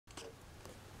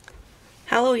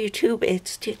Hello YouTube,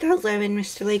 it's 2011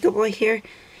 Mr. Lego Boy here,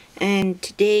 and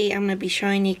today I'm going to be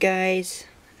showing you guys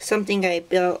something I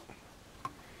built,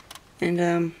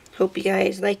 and hope you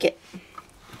guys like it.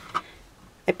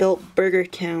 I built Burger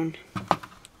Town,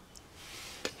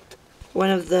 one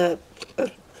of the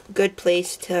good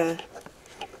place to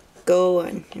go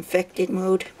on infected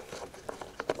mode.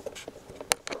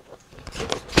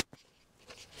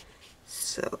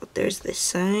 So there's this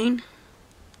sign.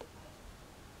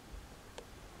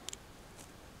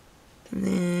 And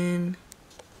then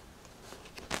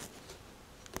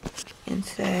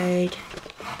inside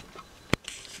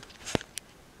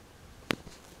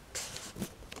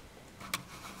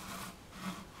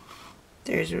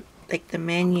there's like the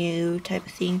menu type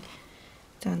of thing.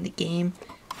 It's on the game.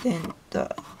 Then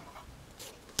the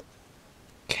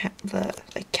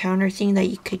like counter thing that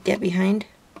you could get behind.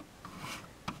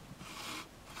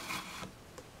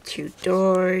 2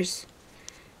 doors.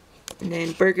 And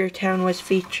then Burger Town was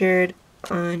featured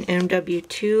on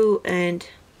MW2 and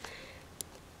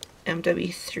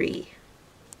MW3.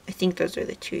 I think those are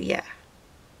the 2, yeah.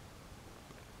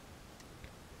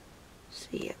 So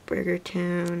yeah, Burger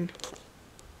Town.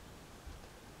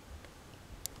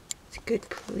 It's a good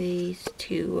place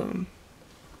to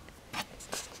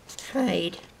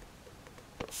hide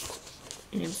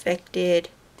an infected.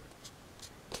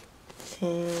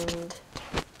 And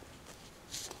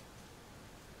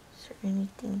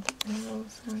anything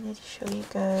else I wanted to show you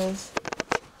guys?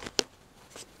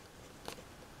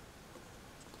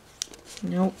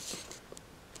 Nope.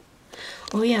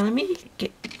 Oh yeah, let me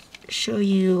show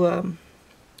you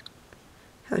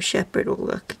how Shepherd will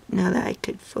look now that I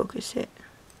could focus it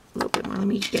a little bit more. Let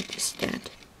me get this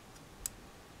stand.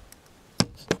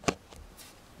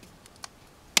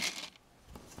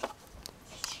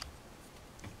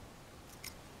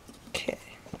 Okay,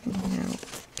 now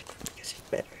focus it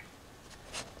better.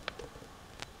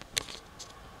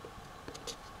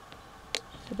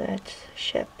 So that's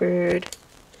Shepherd.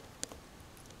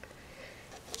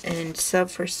 And sub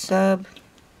for sub.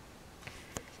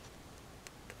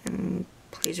 And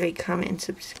please rate, comment, and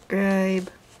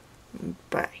subscribe.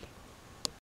 Bye.